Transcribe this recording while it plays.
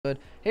Good.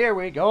 Here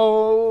we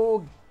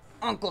go.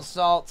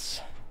 Unclesalts.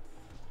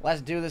 Let's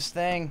do this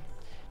thing.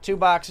 2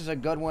 boxes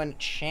of Goodwin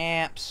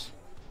champs.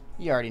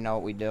 You already know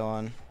what we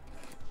doing.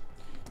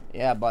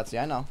 Yeah,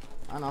 Butsy, I know.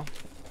 I know.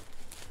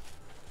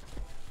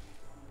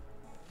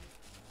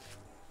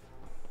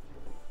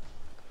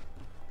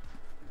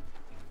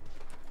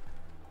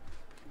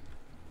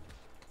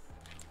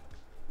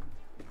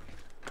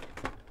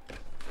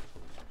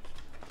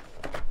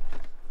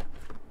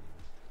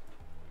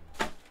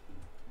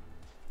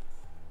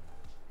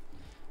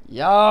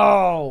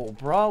 Yo,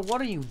 bro,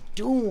 what are you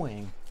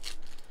doing?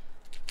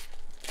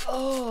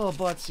 Oh,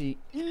 Butsy.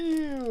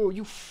 Ew,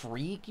 you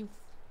freak. You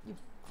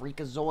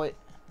freakazoid.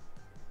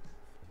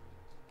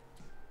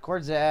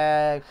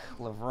 Kordzak,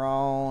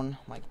 Lavrone,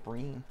 Mike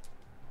Breen.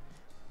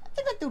 I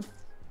think that dude...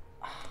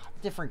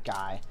 different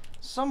guy.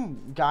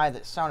 Some guy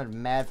that sounded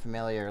mad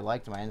familiar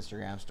liked my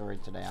Instagram story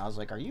today. I was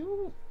like, are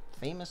you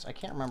famous? I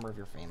can't remember if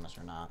you're famous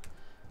or not.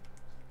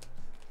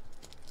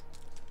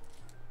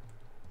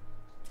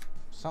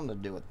 Something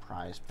to do with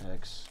prize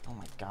picks. Oh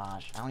my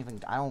gosh. I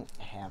don't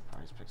have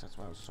prize picks. That's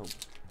why I was so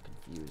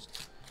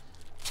confused.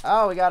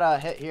 Oh, we got a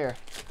hit here.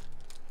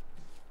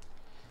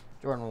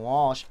 Jordan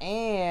Walsh.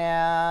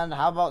 And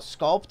how about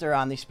Sculptor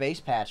on the space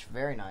patch?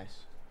 Very nice.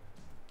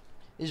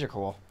 These are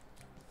cool.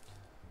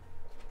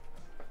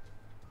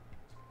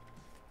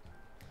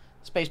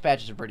 Space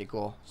patches are pretty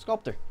cool.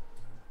 Sculptor.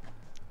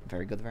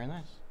 Very good, very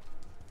nice.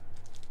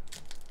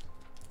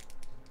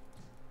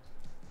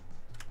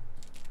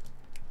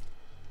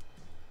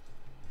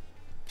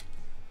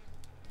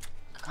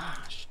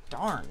 Gosh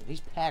darn, these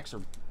packs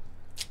are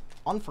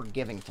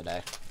unforgiving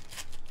today.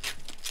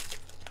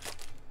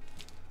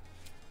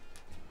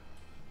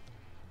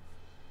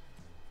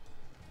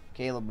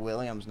 Caleb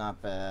Williams,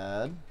 not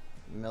bad.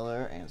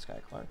 Miller and Sky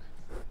Clark.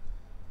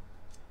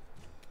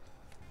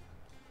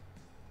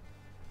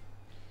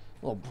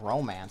 A little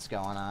bromance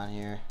going on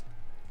here.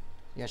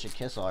 You guys should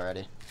kiss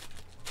already.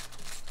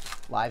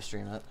 Live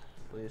stream it,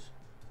 please.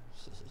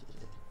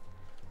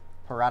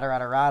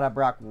 Parada,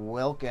 Brock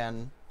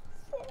Wilkin.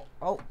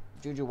 Oh,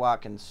 Juju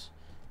Watkins.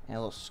 And a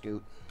little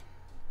Scoot.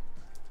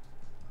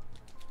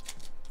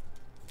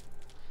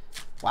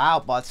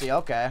 Wow, Butsy,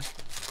 okay.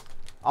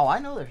 Oh, I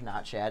know there's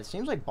not, Chad. It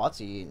seems like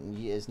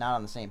Butsy is not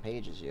on the same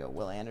page as you.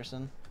 Will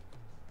Anderson.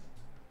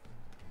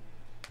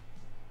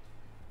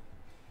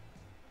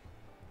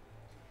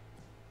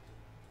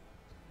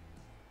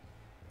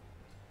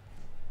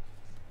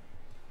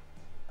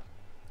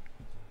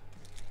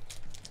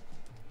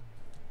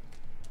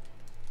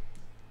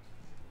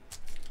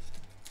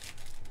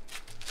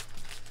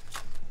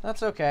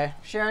 That's okay.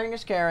 Sharing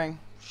is caring.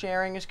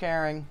 Sharing is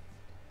caring.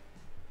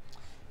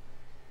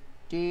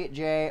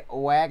 DJ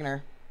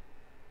Wagner.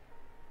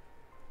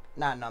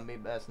 Not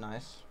Numby, but that's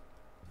nice.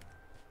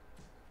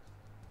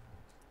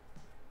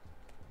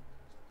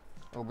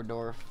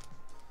 Oberdorf.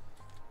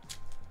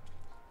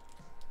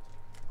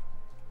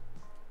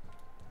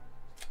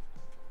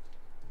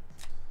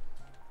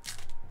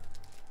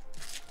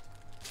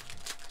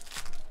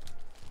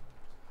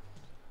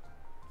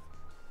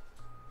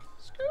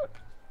 Scoot.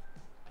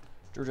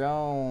 Drew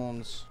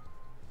Jones.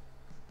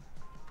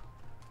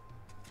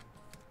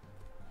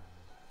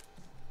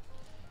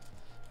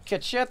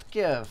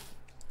 Kachetkiv.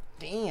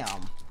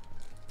 Damn.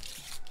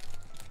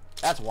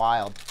 That's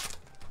wild.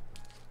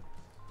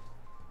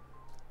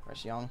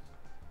 Bryce Young.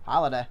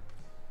 Holiday.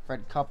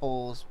 Fred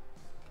Couples.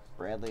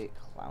 Bradley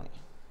Clowney.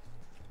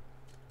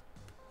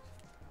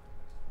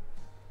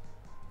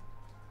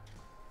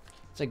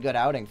 It's a good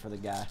outing for the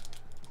guy.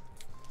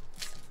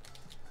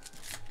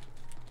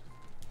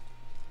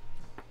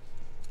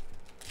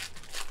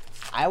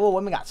 Iowa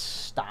women got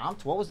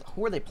stomped. Who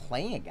were they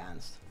playing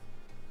against?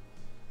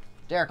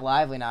 Derek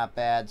Lively, not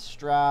bad.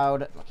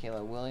 Stroud,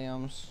 Michaela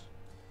Williams.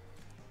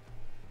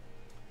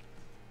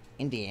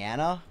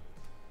 Indiana?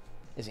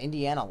 Is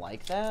Indiana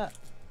like that?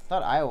 I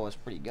thought Iowa was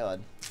pretty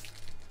good.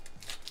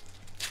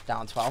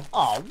 Down 12.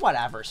 Oh,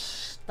 whatever.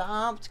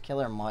 Stomped.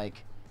 Killer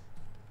Mike.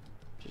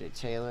 J.J.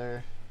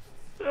 Taylor.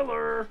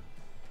 Filler.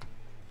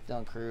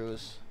 Dylan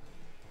Cruz.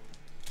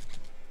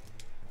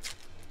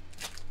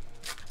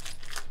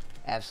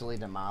 Absolutely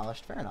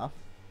demolished. Fair enough.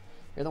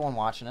 You're the one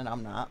watching it.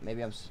 I'm not.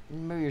 Maybe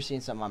you're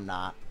seeing something I'm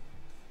not.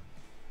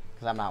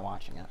 Because I'm not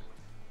watching it.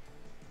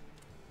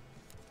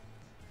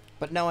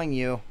 But knowing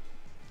you,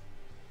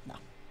 no.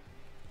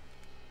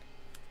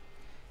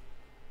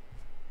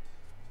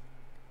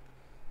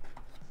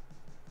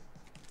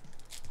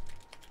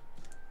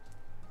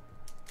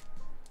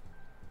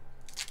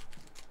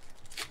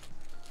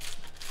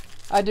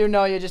 I do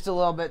know you just a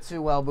little bit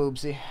too well,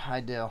 Boobsy. I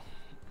do.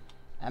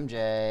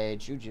 MJ,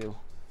 Juju.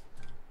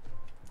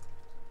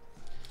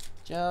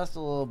 Just a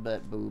little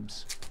bit,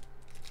 boobs.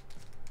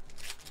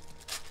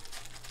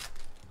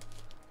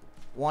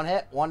 One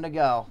hit, one to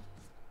go.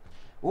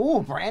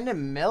 Ooh,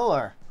 Brandon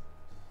Miller.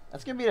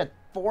 That's going to be a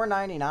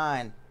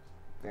 $4.99.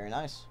 Very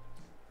nice.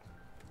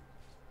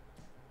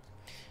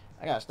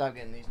 I got to stop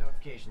getting these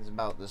notifications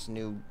about this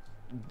new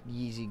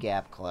Yeezy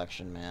Gap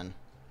collection, man.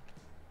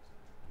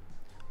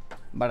 I'm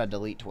about to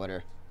delete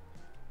Twitter.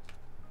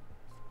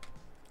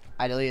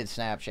 I deleted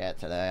Snapchat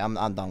today. I'm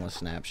done with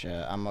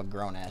Snapchat. I'm a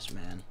grown-ass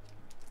man.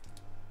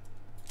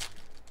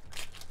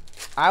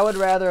 I would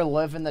rather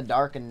live in the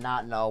dark and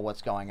not know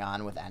what's going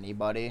on with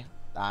anybody.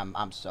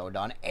 I'm so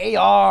done.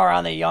 AR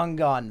on the young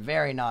gun.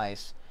 Very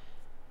nice.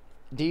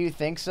 Do you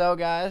think so,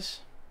 guys?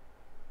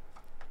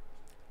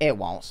 It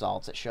won't,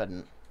 Salts. It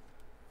shouldn't.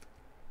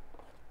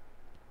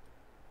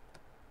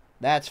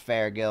 That's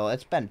fair, Gil.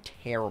 It's been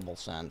terrible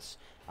since.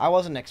 I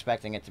wasn't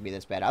expecting it to be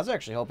this bad. I was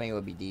actually hoping it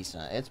would be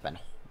decent. It's been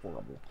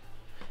horrible.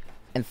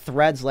 And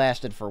threads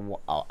lasted for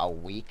a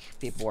week.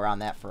 People were on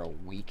that for a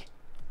week.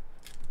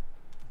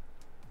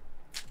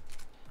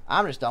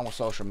 I'm just done with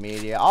social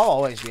media. I'll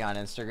always be on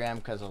Instagram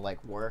because of,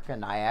 like, work,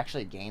 and I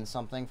actually gained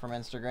something from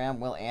Instagram.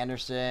 Will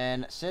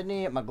Anderson,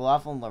 Sydney,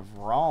 McLaughlin,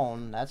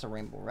 Lavrone. That's a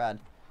rainbow red.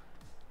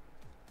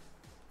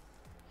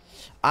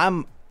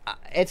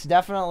 It's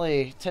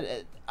definitely...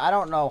 I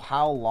don't know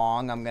how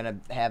long I'm going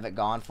to have it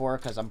gone for,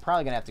 because I'm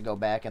probably going to have to go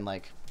back and,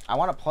 like... I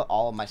want to put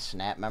all of my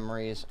Snap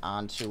memories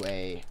onto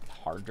a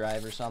hard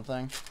drive or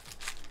something.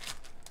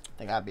 I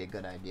think that'd be a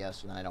good idea,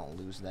 so then I don't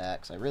lose that,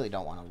 because I really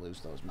don't want to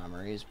lose those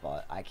memories,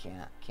 but I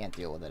can't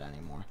deal with it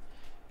anymore.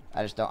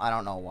 I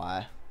don't know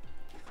why.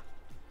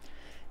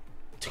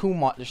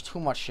 There's too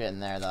much shit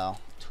in there, though.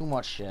 Too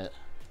much shit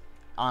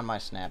on my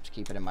Snap to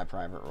keep it in my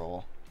private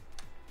role.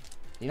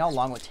 You know how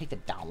long it would take to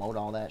download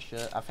all that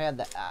shit? I've had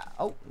that.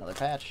 Oh, another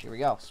patch. Here we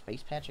go.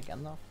 Space patch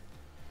again, though.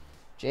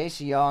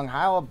 JC Young,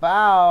 how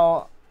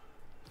about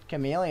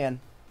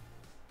Chameleon?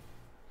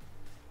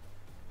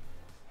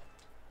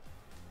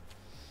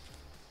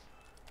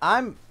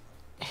 I'm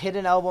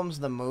Hidden Albums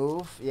the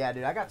move. Yeah,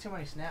 dude, I got too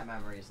many Snap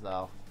memories,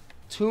 though.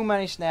 Too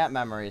many Snap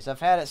memories. I've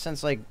had it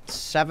since, like,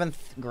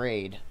 7th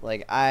grade.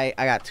 Like, I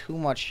got too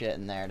much shit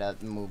in there to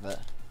move it.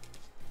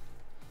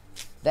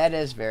 That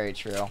is very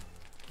true.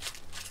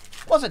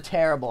 Wasn't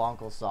terrible,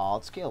 Uncle Saul.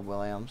 It's Caleb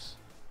Williams.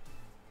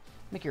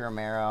 Mickey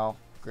Romero.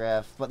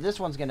 Griff. But this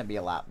one's going to be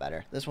a lot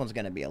better. This one's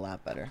going to be a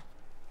lot better.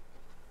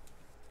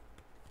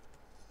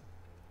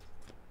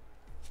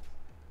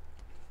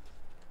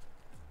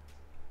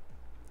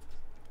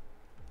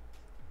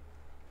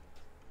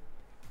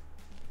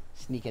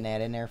 Sneaking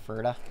that in there,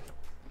 Ferda.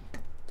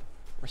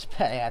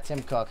 Respect. Yeah,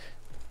 Tim Cook.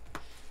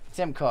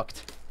 Tim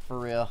cooked. For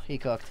real. He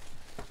cooked.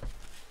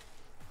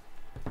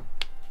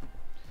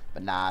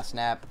 But nah,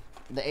 Snap.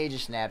 The age of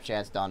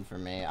Snapchat's done for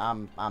me.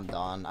 I'm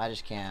done. I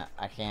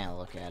can't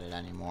look at it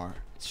anymore.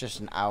 It's just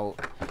an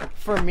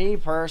for me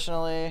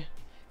personally,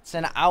 it's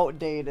an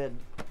outdated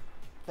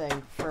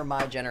thing for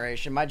my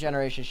generation. My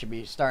generation should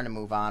be starting to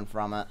move on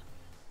from it.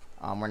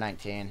 We're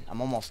 19. I'm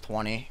almost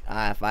 20.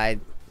 If I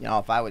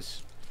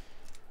was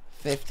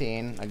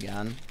 15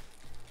 again,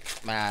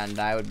 and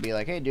I would be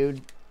like, hey,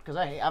 dude, because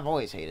I've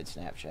always hated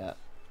Snapchat.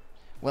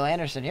 Will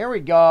Anderson, here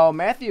we go.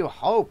 Matthew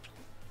Hope.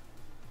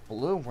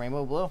 Blue,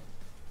 rainbow blue.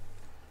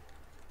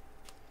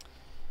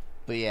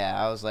 But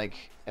yeah, I was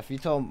like, if you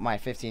told my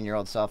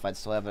 15-year-old self I'd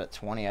still have it at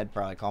 20, I'd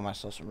probably call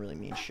myself some really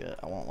mean shit.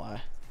 I won't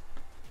lie.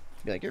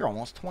 Be like, you're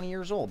almost 20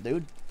 years old,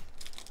 dude.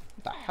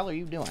 What the hell are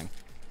you doing?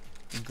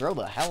 Grow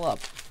the hell up.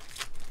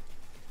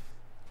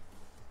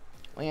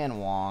 Lian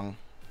Wong.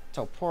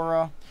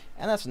 Topura.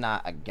 And that's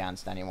not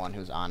against anyone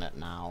who's on it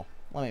now.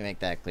 Let me make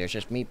that clear. It's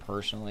just me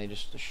personally.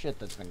 Just the shit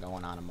that's been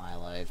going on in my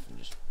life. And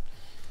just...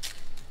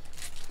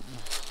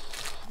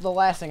 The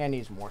last thing I need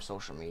is more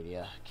social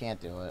media. Can't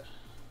do it.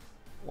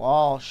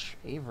 Walsh.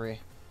 Avery.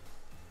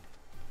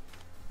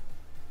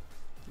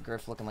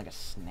 Griff looking like a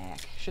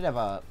snack. Should have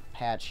a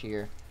patch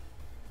here.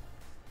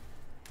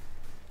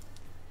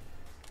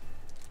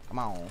 Come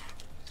on.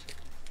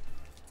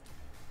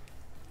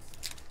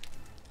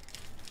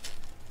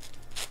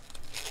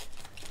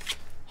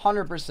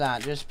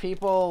 %. Just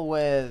people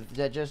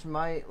that just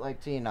might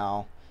like to, you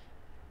know.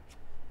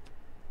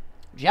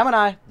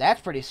 Gemini.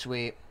 That's pretty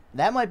sweet.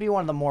 That might be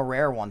one of the more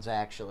rare ones,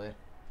 actually.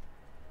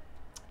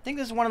 I think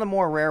this is one of the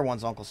more rare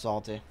ones, Uncle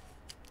Salty.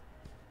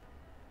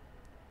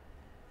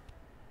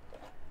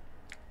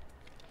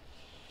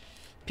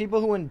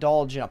 People who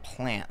indulge in a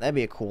plant. That'd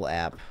be a cool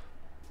app.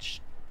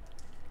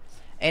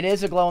 It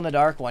is a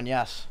glow-in-the-dark one,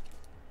 yes.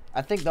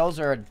 I think those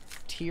are a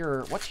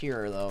tier... What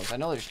tier are those? I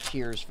know there's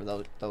tiers for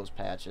those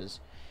patches.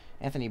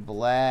 Anthony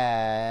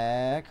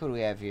Black. Who do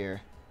we have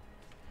here?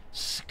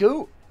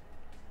 Scoot.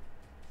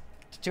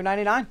 It's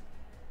 $2.99.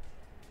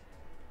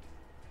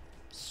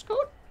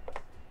 Scoot.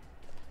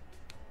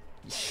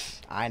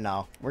 I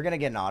know. We're going to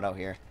get an auto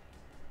here.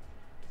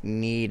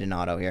 Need an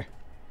auto here.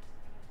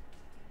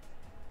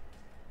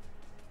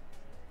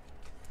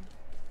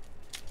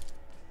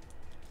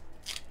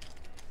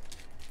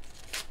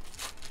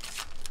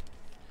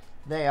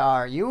 They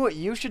are.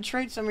 You should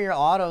trade some of your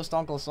autos to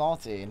Uncle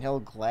Salty, and he'll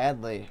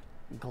gladly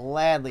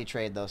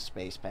trade those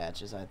space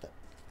patches.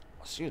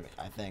 Excuse me.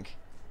 I think.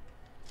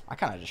 I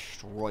kind of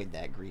destroyed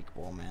that Greek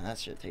bowl, man. That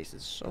shit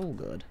tasted so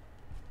good.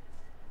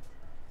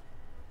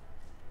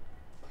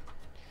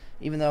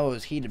 Even though it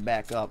was heated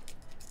back up.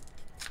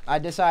 I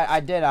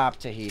did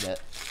opt to heat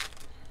it.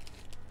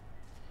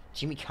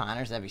 Jimmy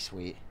Connors, that'd be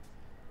sweet.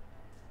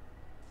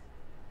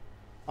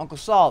 Uncle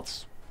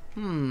Salts,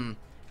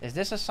 Is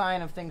this a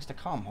sign of things to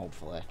come,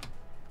 hopefully?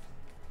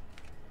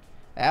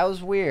 That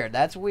was weird.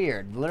 That's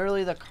weird.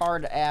 Literally the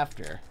card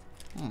after.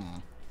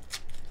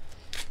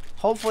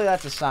 Hopefully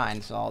that's a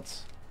sign,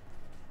 Salts.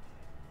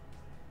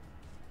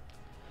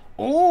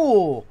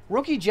 Ooh!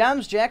 Rookie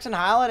Gems, Jackson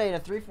Holiday to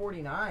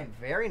 349.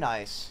 Very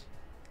nice.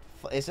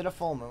 Is it a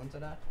full moon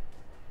today?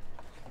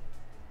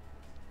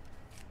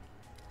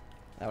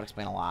 That would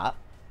explain a lot.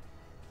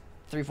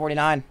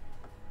 349.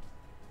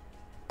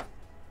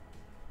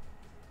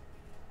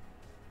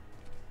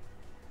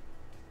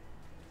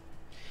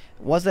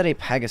 Was that a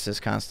Pegasus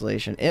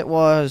constellation? It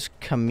was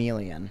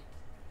Chameleon.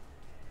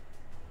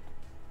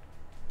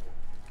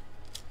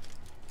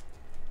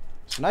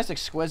 So nice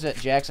exquisite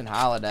Jackson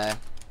Holiday.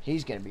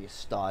 He's going to be a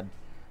stud.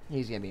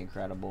 He's going to be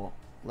incredible.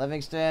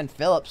 Livingston,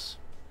 Phillips.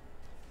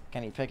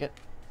 Kenny Pickett.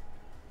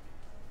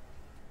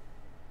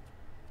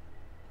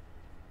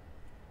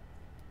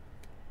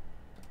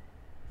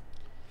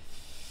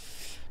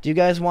 Do you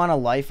guys want a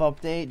life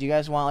update? Do you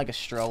guys want like a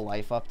Stro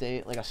life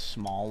update? Like a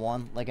small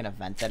one? Like an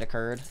event that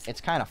occurred? It's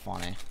kind of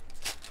funny.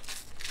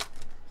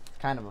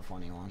 Kind of a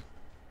funny one.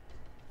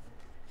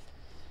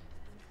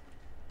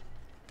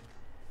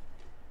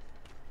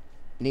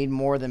 Need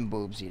more than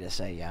Boobsy to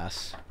say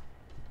yes.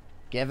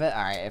 Give it?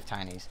 Alright, if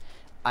Tiny's.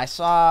 I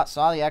saw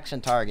the X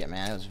in Target,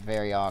 man. It was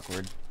very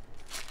awkward.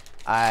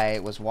 I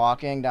was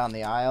walking down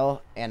the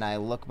aisle, and I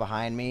look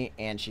behind me,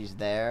 and she's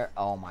there.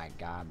 Oh my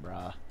god,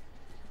 bruh.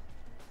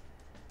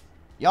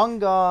 Young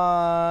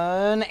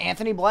Gun.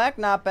 Anthony Black,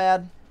 not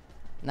bad.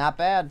 Not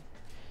bad.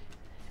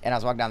 And I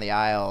was walking down the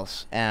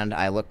aisles, and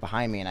I look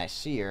behind me, and I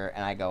see her,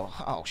 and I go,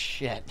 oh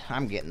shit,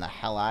 I'm getting the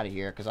hell out of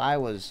here, because I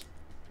wish.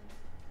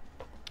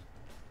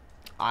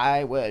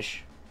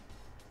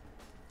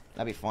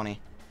 That'd be funny.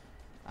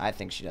 I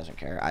think she doesn't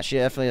care. She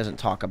definitely doesn't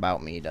talk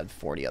about me to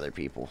 40 other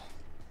people.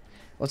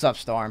 What's up,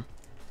 Storm?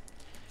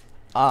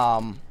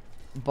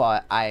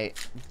 But I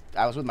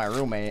was with my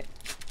roommate,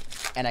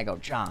 and I go,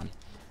 John.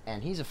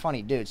 And he's a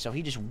funny dude, so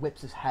he just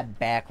whips his head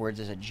backwards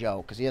as a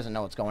joke, because he doesn't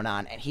know what's going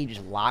on. And he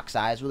just locks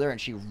eyes with her,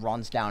 and she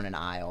runs down an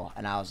aisle.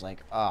 And I was like,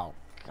 oh,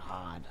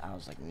 God. I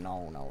was like,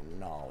 no, no,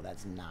 no,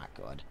 that's not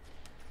good.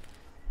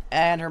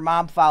 And her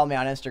mom followed me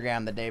on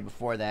Instagram the day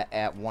before that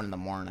at 1 in the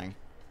morning.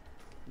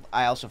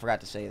 I also forgot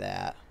to say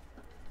that.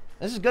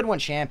 This is Goodwin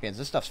Champions.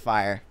 This stuff's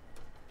fire.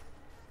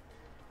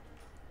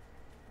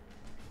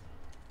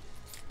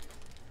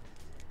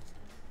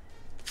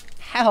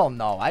 Hell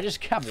no. I just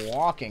kept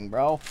walking,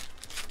 bro.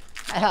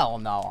 Hell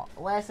no.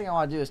 The last thing I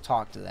want to do is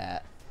talk to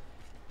that.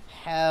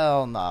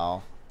 Hell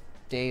no.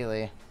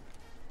 Daily.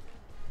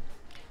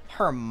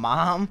 Her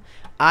mom?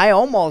 I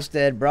almost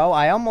did, bro.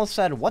 I almost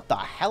said, what the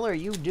hell are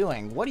you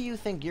doing? What do you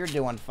think you're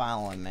doing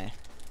following me?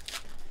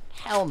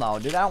 Hell no,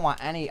 dude. I don't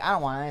want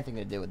anything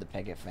to do with the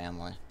Pickett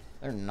family.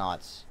 They're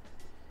nuts.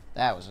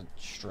 That was a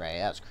stray.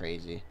 That's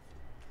crazy.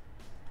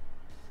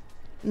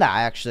 Nah,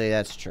 actually,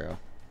 that's true.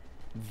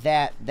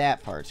 That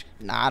part's...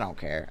 Nah, I don't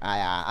care.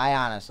 I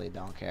honestly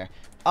don't care.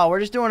 Oh,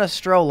 we're just doing a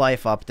Stro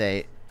life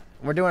update.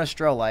 We're doing a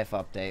Stro life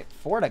update.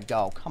 4 to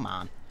go. Come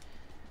on.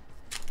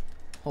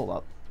 Hold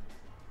up.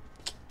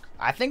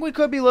 I think we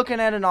could be looking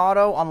at an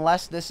auto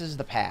unless this is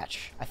the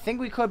patch. I think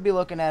we could be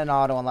looking at an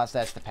auto unless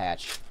that's the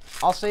patch.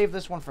 I'll save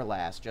this one for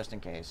last, just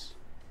in case.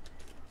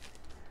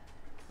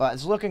 But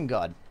it's looking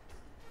good.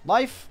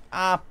 Life,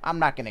 I'm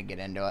not going to get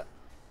into it.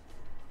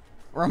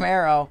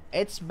 Romero,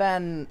 it's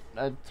been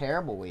a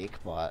terrible week,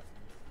 but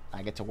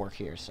I get to work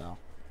here, so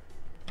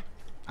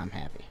I'm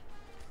happy.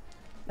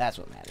 That's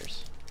what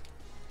matters.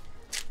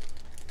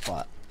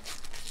 But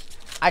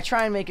I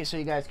try and make it so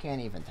you guys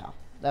can't even tell.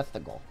 That's the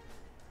goal.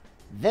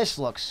 This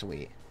looks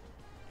sweet.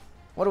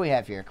 What do we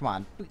have here? Come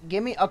on.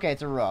 Give me... Okay,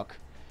 it's a rook.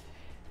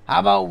 How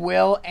about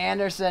Will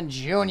Anderson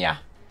Jr.?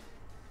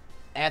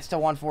 That's to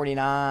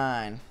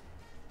 149.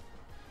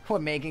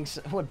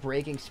 Would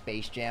breaking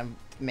Space Jam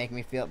make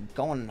me feel...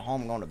 Going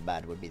home, going to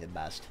bed would be the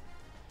best.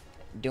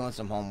 Doing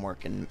some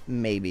homework and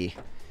maybe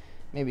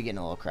getting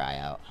a little cry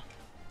out.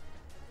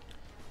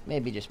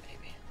 Maybe, just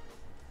maybe.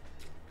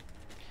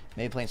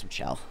 Maybe playing some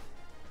Chell.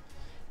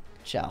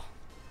 Chell.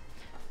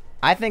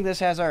 I think this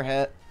has our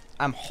hit.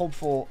 I'm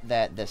hopeful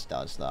that this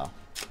does, though.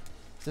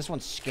 This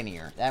one's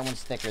skinnier. That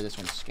one's thicker. This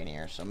one's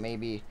skinnier. So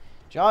maybe,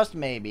 just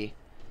maybe.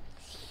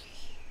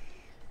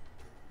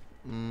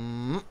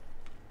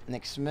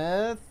 Nick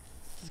Smith.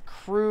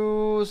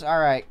 Cruz. All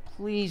right.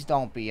 Please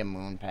don't be a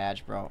moon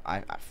patch, bro.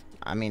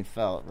 I mean,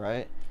 felt,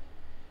 right?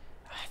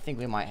 I think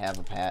we might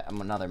have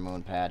another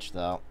moon patch,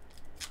 though.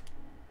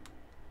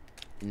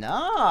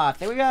 Nah, I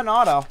think we got an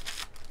auto.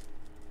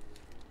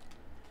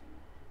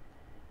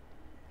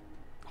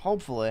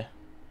 Hopefully.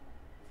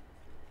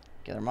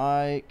 Killer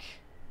Mike.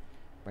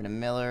 Brendan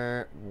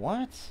Miller.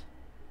 What?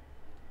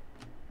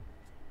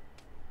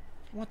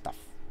 What the f...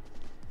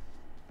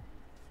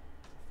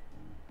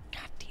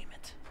 God damn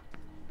it.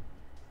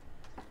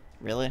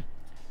 Really?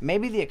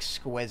 Maybe the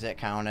exquisite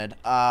counted.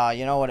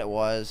 You know what it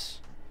was?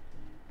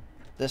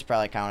 This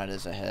probably counted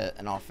as a hit,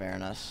 in all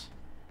fairness.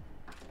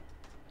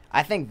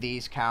 I think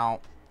these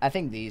count. I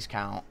think these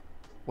count.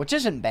 which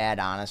isn't bad,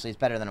 honestly. It's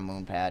better than a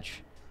moon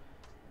patch.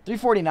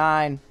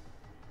 349,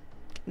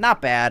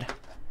 not bad.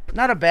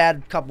 Not a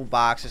bad couple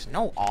boxes.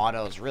 No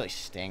autos, really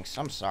stinks.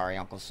 I'm sorry,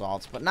 Uncle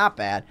Salts, but not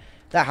bad.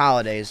 That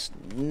holiday's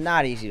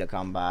not easy to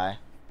come by,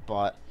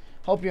 but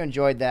hope you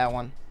enjoyed that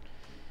one.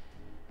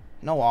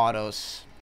 No autos.